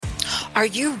Are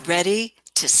you ready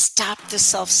to stop the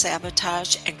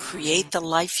self-sabotage and create the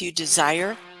life you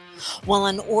desire? Well,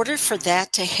 in order for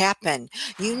that to happen,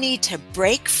 you need to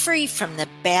break free from the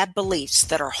bad beliefs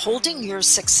that are holding your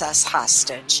success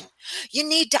hostage. You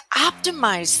need to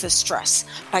optimize the stress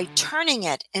by turning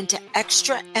it into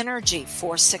extra energy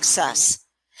for success.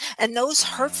 And those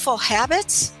hurtful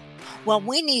habits? Well,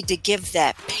 we need to give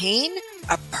that pain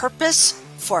a purpose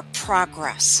for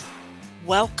progress.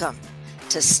 Welcome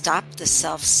to Stop the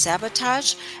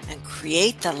Self-Sabotage and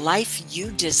Create the Life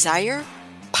You Desire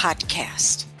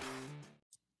podcast.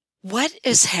 What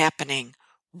is happening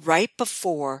right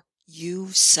before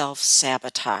you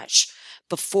self-sabotage,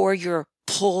 before you're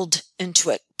pulled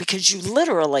into it? Because you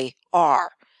literally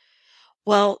are.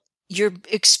 Well, you're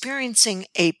experiencing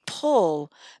a pull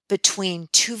between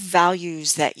two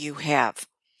values that you have.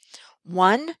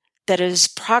 One that is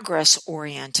progress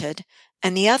oriented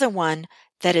and the other one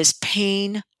that is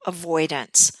pain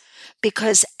avoidance.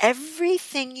 Because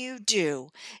everything you do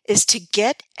is to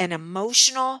get an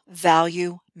emotional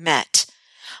value met.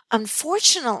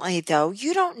 Unfortunately, though,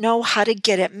 you don't know how to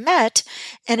get it met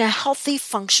in a healthy,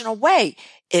 functional way.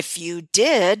 If you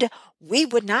did, we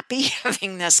would not be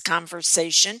having this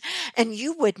conversation and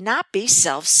you would not be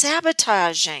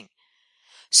self-sabotaging.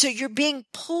 So you're being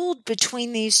pulled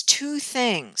between these two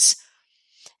things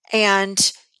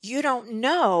and you don't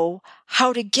know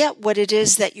how to get what it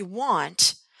is that you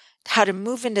want, how to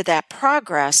move into that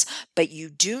progress, but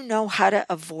you do know how to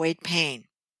avoid pain.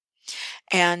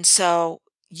 And so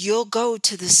you'll go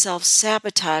to the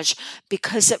self-sabotage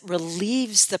because it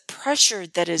relieves the pressure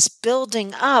that is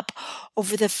building up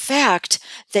over the fact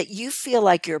that you feel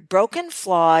like you're broken,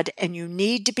 flawed, and you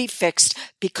need to be fixed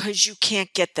because you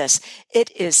can't get this.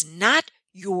 It is not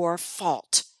your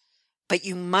fault, but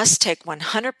you must take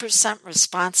 100%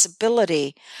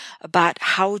 responsibility about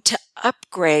how to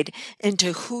upgrade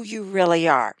into who you really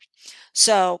are.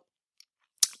 So,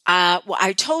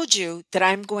 I told you that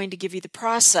I'm going to give you the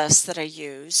process that I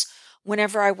use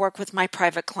whenever I work with my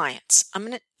private clients. I'm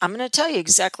going to tell you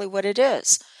exactly what it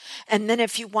is. And then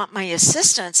if you want my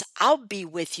assistance, I'll be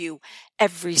with you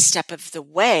every step of the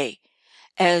way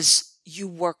as you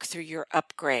work through your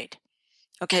upgrade.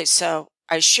 Okay, so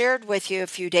I shared with you a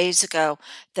few days ago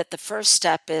that the first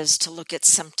step is to look at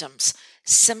symptoms.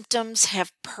 Symptoms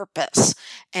have purpose,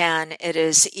 and it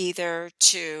is either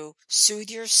to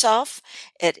soothe yourself,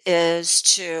 it is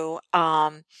to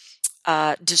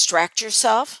distract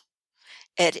yourself,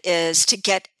 it is to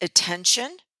get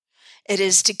attention, it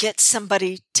is to get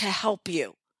somebody to help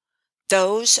you.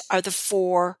 Those are the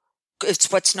four,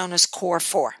 it's what's known as core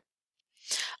four.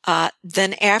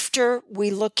 Then after we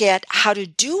look at how to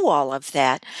do all of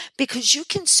that, because you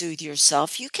can soothe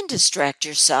yourself, you can distract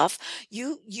yourself,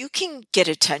 you can get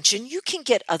attention, you can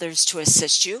get others to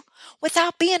assist you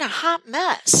without being a hot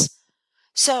mess.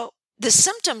 So the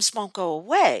symptoms won't go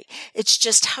away. It's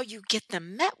just how you get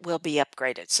them met will be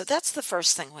upgraded. So that's the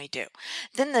first thing we do.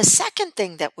 Then the second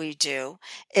thing that we do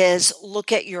is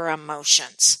look at your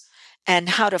emotions and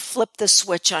how to flip the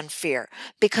switch on fear.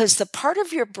 Because the part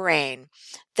of your brain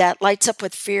that lights up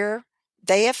with fear,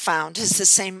 they have found is the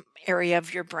same area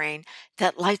of your brain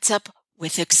that lights up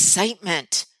with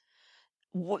excitement.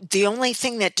 The only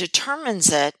thing that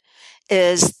determines it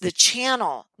is the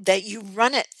channel that you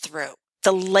run it through,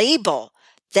 the label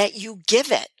that you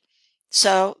give it.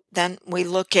 So then we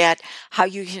look at how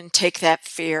you can take that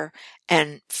fear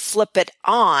and flip it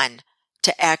on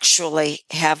to actually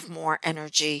have more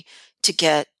energy to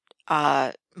get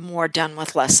more done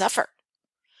with less effort.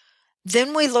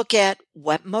 Then we look at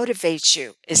what motivates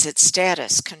you. Is it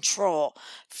status, control,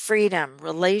 freedom,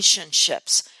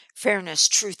 relationships, fairness,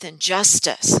 truth, and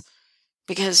justice?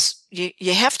 Because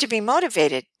you have to be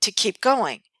motivated to keep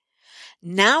going.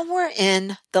 Now we're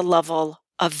in the level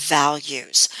of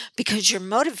values because you're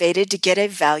motivated to get a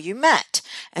value met.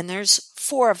 And there's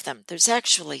 4 of them. There's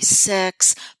actually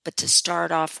 6, but to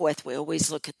start off with, we always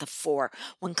look at the 4.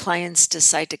 When clients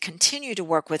decide to continue to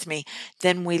work with me,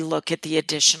 then we look at the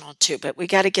additional 2, but we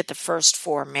got to get the first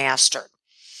 4 mastered.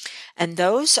 And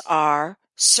those are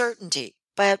certainty.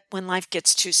 But when life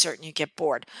gets too certain, you get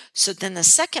bored. So then the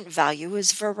second value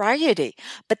is variety.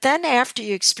 But then after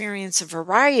you experience a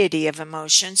variety of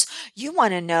emotions, you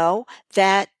want to know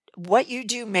that what you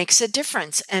do makes a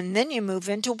difference. And then you move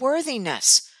into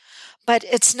worthiness. But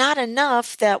it's not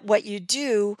enough that what you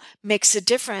do makes a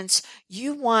difference.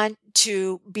 You want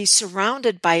to be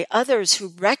surrounded by others who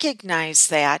recognize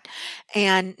that.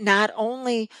 And not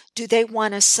only do they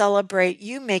want to celebrate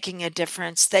you making a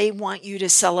difference, they want you to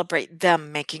celebrate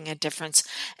them making a difference.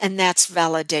 And that's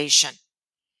validation.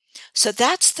 So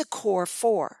that's the core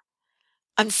 4.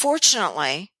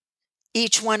 Unfortunately,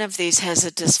 each one of these has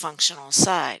a dysfunctional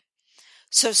side.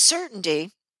 So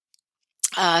certainty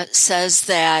says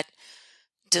that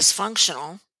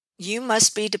dysfunctional, you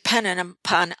must be dependent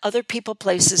upon other people,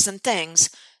 places, and things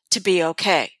to be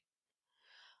okay.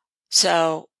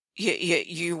 So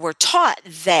you were taught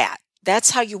that.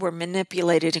 That's how you were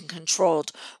manipulated and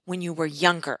controlled when you were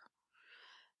younger.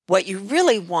 What you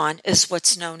really want is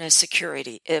what's known as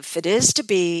security. If it is to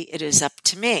be, it is up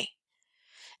to me.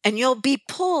 And you'll be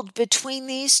pulled between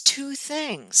these two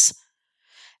things.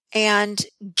 And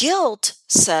guilt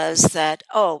says that,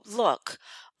 oh, look,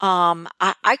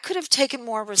 I could have taken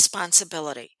more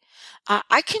responsibility.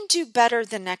 I can do better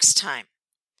the next time.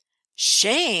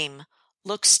 Shame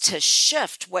looks to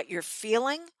shift what you're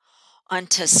feeling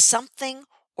onto something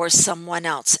or someone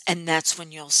else, and that's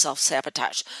when you'll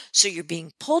self-sabotage. So you're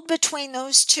being pulled between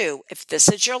those two. If this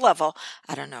is your level,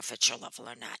 I don't know if it's your level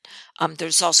or not.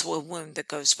 There's also a wound that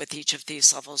goes with each of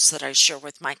these levels that I share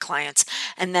with my clients,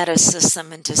 and that assists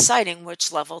them in deciding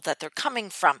which level that they're coming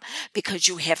from, because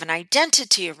you have an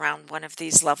identity around one of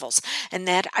these levels, and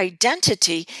that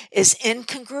identity is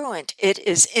incongruent. It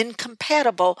is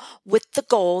incompatible with the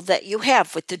goal that you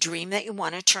have, with the dream that you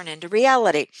want to turn into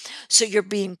reality. So you're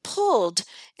being pulled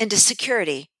into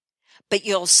security, but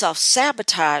you'll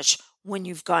self-sabotage when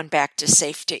you've gone back to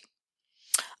safety.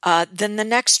 Then the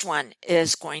next one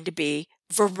is going to be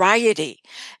variety.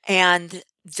 And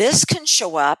this can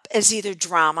show up as either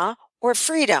drama or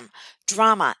freedom.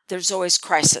 Drama, there's always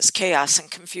crisis, chaos,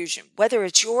 and confusion, whether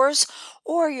it's yours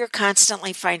or you're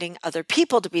constantly finding other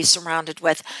people to be surrounded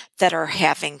with that are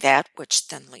having that, which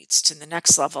then leads to the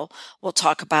next level we'll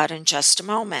talk about in just a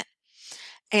moment.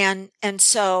 And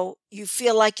so you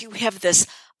feel like you have this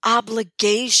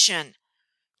obligation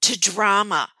to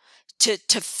drama, to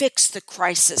fix the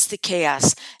crisis, the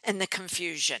chaos, and the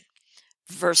confusion,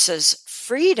 versus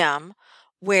freedom,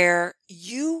 where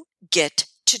you get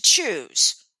to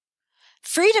choose.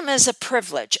 Freedom is a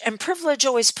privilege, and privilege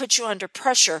always puts you under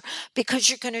pressure because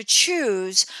you're going to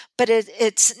choose, but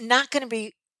it's not going to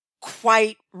be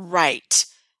quite right,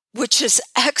 which is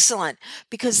excellent,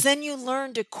 because then you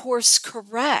learn to course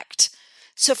correct.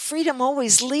 So freedom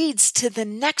always leads to the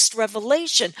next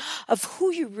revelation of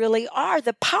who you really are,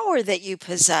 the power that you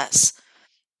possess.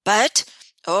 But,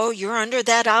 you're under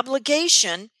that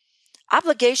obligation.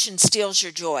 Obligation steals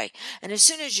your joy. And as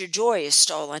soon as your joy is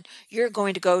stolen, you're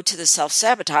going to go to the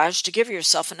self-sabotage to give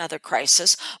yourself another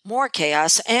crisis, more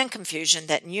chaos and confusion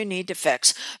that you need to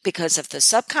fix, because if the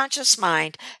subconscious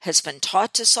mind has been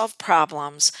taught to solve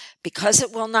problems, because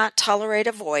it will not tolerate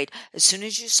a void, as soon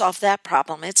as you solve that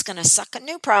problem, it's going to suck a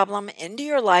new problem into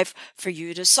your life for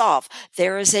you to solve.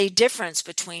 There is a difference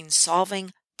between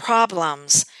solving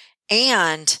problems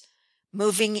and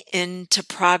moving into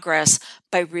progress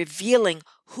by revealing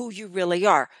who you really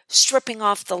are, stripping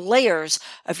off the layers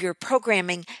of your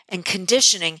programming and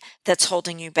conditioning that's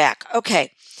holding you back.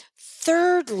 Okay,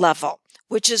 third level,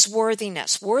 which is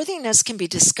worthiness. Worthiness can be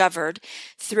discovered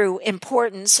through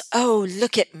importance. Oh,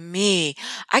 look at me.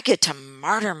 I get to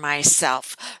martyr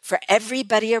myself for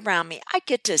everybody around me. I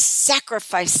get to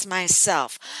sacrifice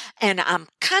myself, and I'm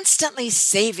constantly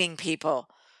saving people.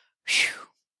 Whew.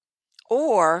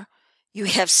 Or you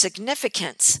have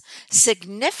significance.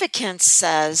 Significance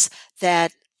says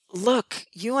that, look,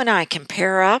 you and I can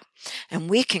pair up and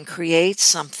we can create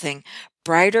something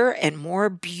brighter and more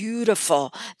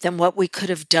beautiful than what we could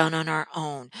have done on our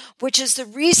own, which is the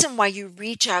reason why you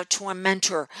reach out to a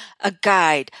mentor, a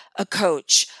guide, a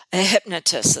coach, a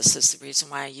hypnotist. This is the reason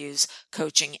why I use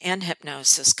coaching and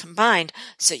hypnosis combined,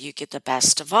 so you get the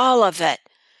best of all of it.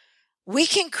 We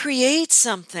can create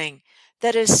something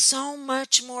that is so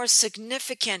much more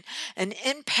significant and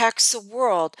impacts the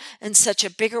world in such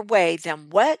a bigger way than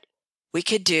what we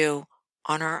could do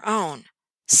on our own,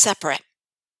 separate.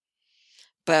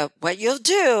 But what you'll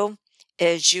do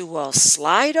is you will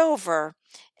slide over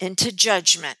into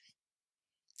judgment.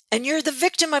 And you're the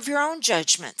victim of your own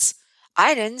judgments.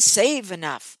 I didn't save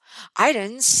enough. I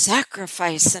didn't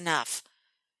sacrifice enough.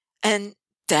 And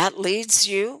that leads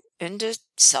you into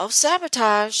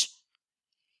self-sabotage.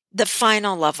 The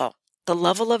final level, the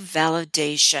level of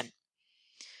validation.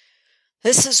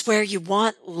 This is where you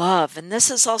want love, and this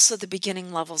is also the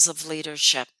beginning levels of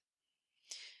leadership.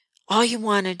 All you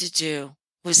wanted to do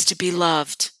was to be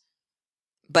loved,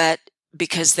 but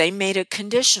because they made it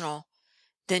conditional,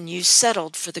 then you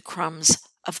settled for the crumbs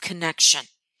of connection,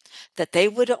 that they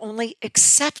would only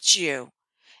accept you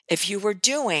if you were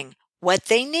doing what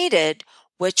they needed,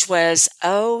 which was,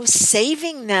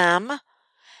 saving them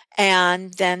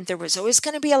And then there was always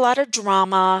going to be a lot of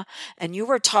drama. And you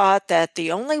were taught that the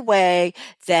only way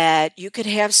that you could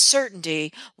have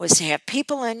certainty was to have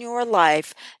people in your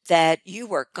life that you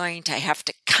were going to have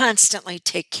to constantly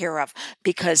take care of,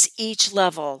 because each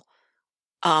level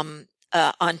on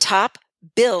top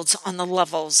builds on the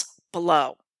levels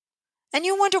below. And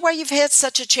you wonder why you've had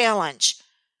such a challenge.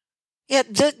 Yeah,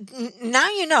 now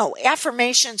you know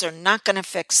affirmations are not going to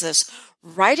fix this.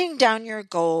 Writing down your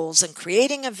goals and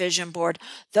creating a vision board,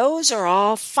 those are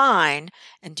all fine.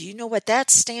 And do you know what that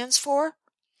stands for?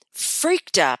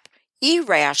 Freaked up,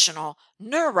 irrational,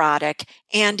 neurotic,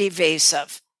 and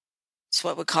evasive. That's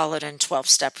what we call it in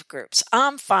 12-step groups.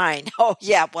 I'm fine. Oh,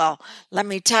 yeah, well, let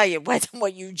me tell you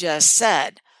what you just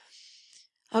said.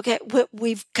 Okay,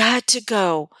 we've got to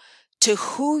go to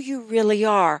who you really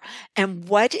are and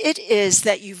what it is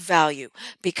that you value,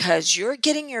 because you're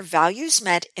getting your values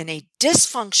met in a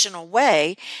dysfunctional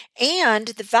way, and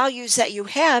the values that you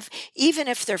have, even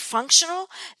if they're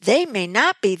functional, they may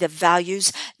not be the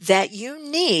values that you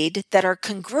need that are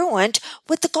congruent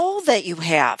with the goal that you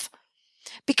have,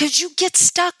 because you get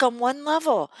stuck on one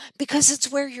level because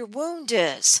it's where your wound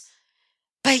is.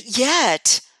 But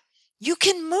yet you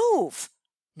can move.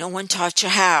 No one taught you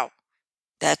how.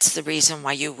 That's the reason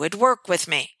why you would work with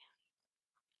me.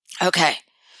 Okay,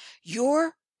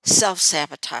 your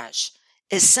self-sabotage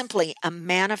is simply a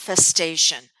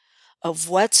manifestation of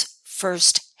what's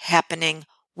first happening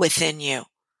within you.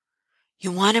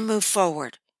 You want to move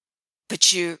forward,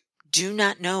 but you do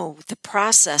not know the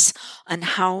process on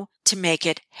how to make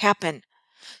it happen.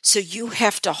 So you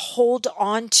have to hold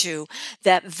on to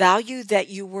that value that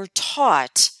you were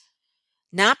taught,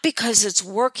 not because it's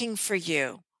working for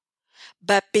you,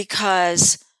 but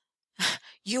because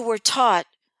you were taught,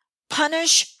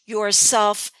 punish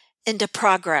yourself into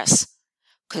progress,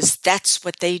 because that's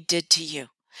what they did to you.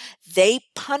 They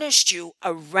punished you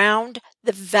around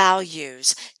the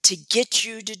values to get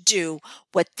you to do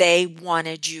what they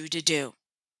wanted you to do.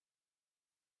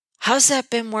 How's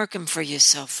that been working for you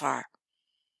so far?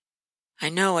 I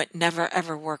know it never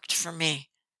ever worked for me.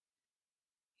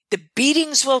 The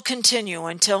beatings will continue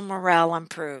until morale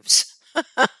improves.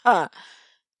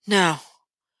 No,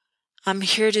 I'm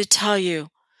here to tell you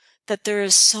that there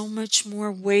is so much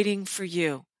more waiting for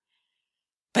you.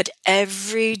 But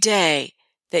every day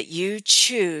that you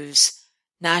choose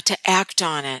not to act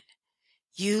on it,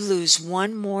 you lose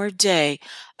one more day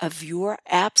of your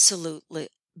absolute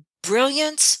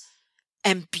brilliance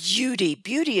and beauty.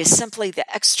 Beauty is simply the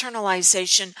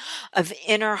externalization of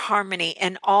inner harmony,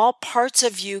 and all parts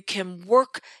of you can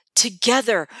work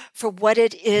together for what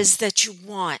it is that you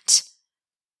want.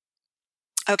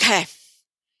 Okay.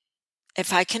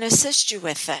 If I can assist you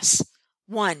with this,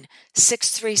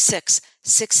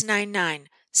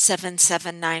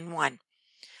 1-636-699-7791.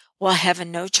 We'll have a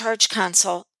no-charge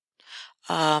consult,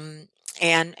 and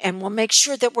we'll make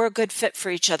sure that we're a good fit for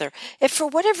each other. If for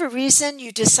whatever reason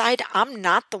you decide I'm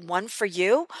not the one for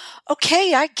you,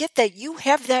 okay, I get that. You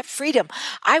have that freedom.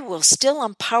 I will still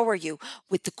empower you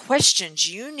with the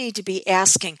questions you need to be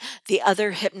asking the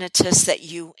other hypnotists that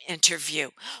you interview.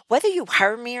 Whether you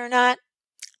hire me or not,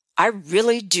 I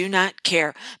really do not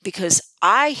care, because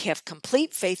I have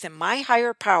complete faith in my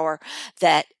higher power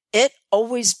that it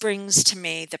always brings to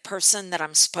me the person that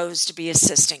I'm supposed to be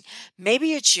assisting.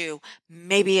 Maybe it's you,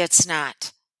 maybe it's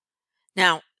not.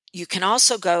 Now, you can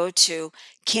also go to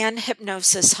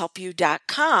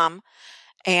canhypnosishelpyou.com,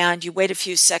 and you wait a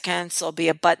few seconds. There'll be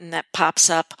a button that pops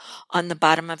up on the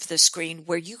bottom of the screen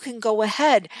where you can go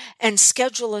ahead and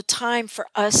schedule a time for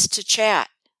us to chat.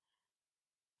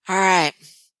 All right.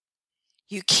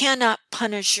 You cannot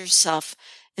punish yourself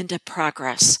into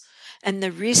progress. And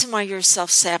the reason why you're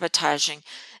self-sabotaging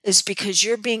is because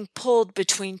you're being pulled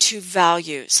between two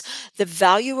values. The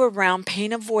value around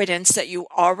pain avoidance that you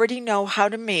already know how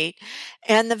to meet,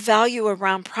 and the value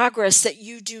around progress that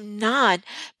you do not,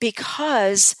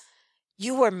 because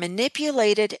you were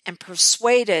manipulated and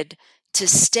persuaded to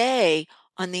stay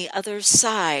on the other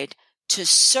side to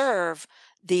serve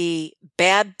the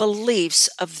bad beliefs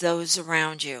of those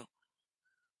around you.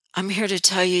 I'm here to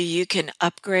tell you, you can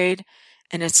upgrade,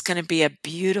 and it's going to be a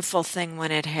beautiful thing when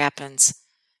it happens.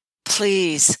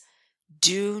 Please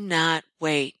do not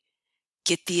wait.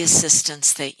 Get the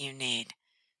assistance that you need.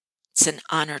 It's an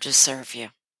honor to serve you.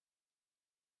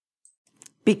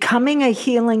 Becoming a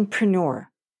healingpreneur.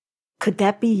 Could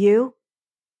that be you?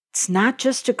 It's not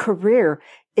just a career.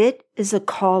 It is a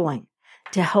calling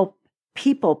to help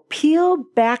people peel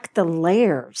back the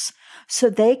layers so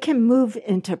they can move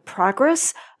into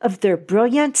progress of their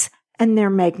brilliance and their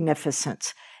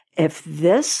magnificence. If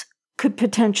this could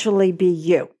potentially be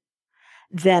you,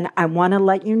 then I want to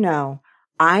let you know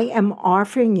I am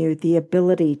offering you the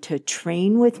ability to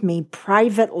train with me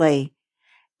privately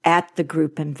at the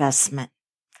group investment.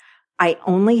 I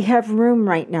only have room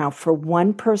right now for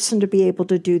one person to be able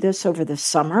to do this over the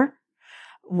summer.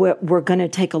 We're going to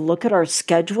take a look at our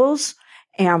schedules,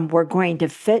 and we're going to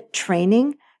fit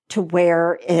training to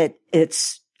where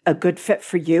it's a good fit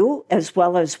for you, as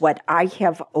well as what I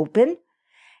have open.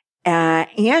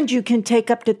 And you can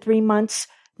take up to 3 months,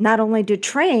 not only to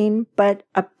train, but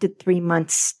up to 3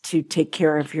 months to take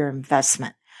care of your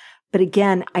investment. But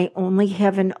again, I only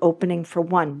have an opening for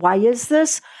one. Why is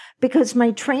this? Because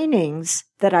my trainings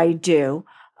that I do,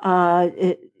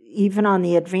 even on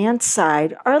the advanced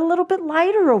side, are a little bit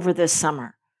lighter over the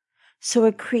summer. So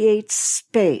it creates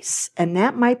space, and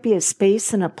that might be a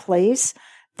space and a place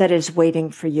that is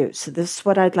waiting for you. So this is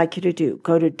what I'd like you to do.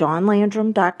 Go to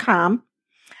dawnlandrum.com,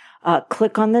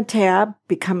 click on the tab,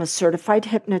 become a certified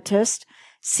hypnotist,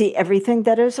 see everything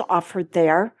that is offered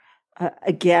there.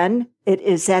 Again, it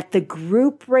is at the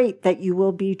group rate that you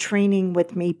will be training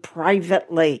with me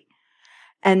privately.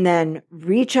 And then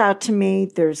reach out to me.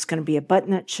 There's going to be a button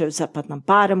that shows up on the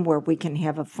bottom where we can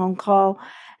have a phone call.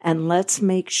 And let's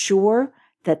make sure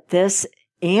that this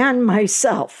and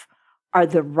myself are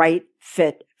the right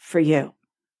fit for you.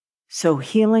 So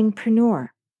Healingpreneur,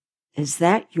 is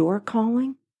that your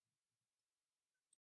calling?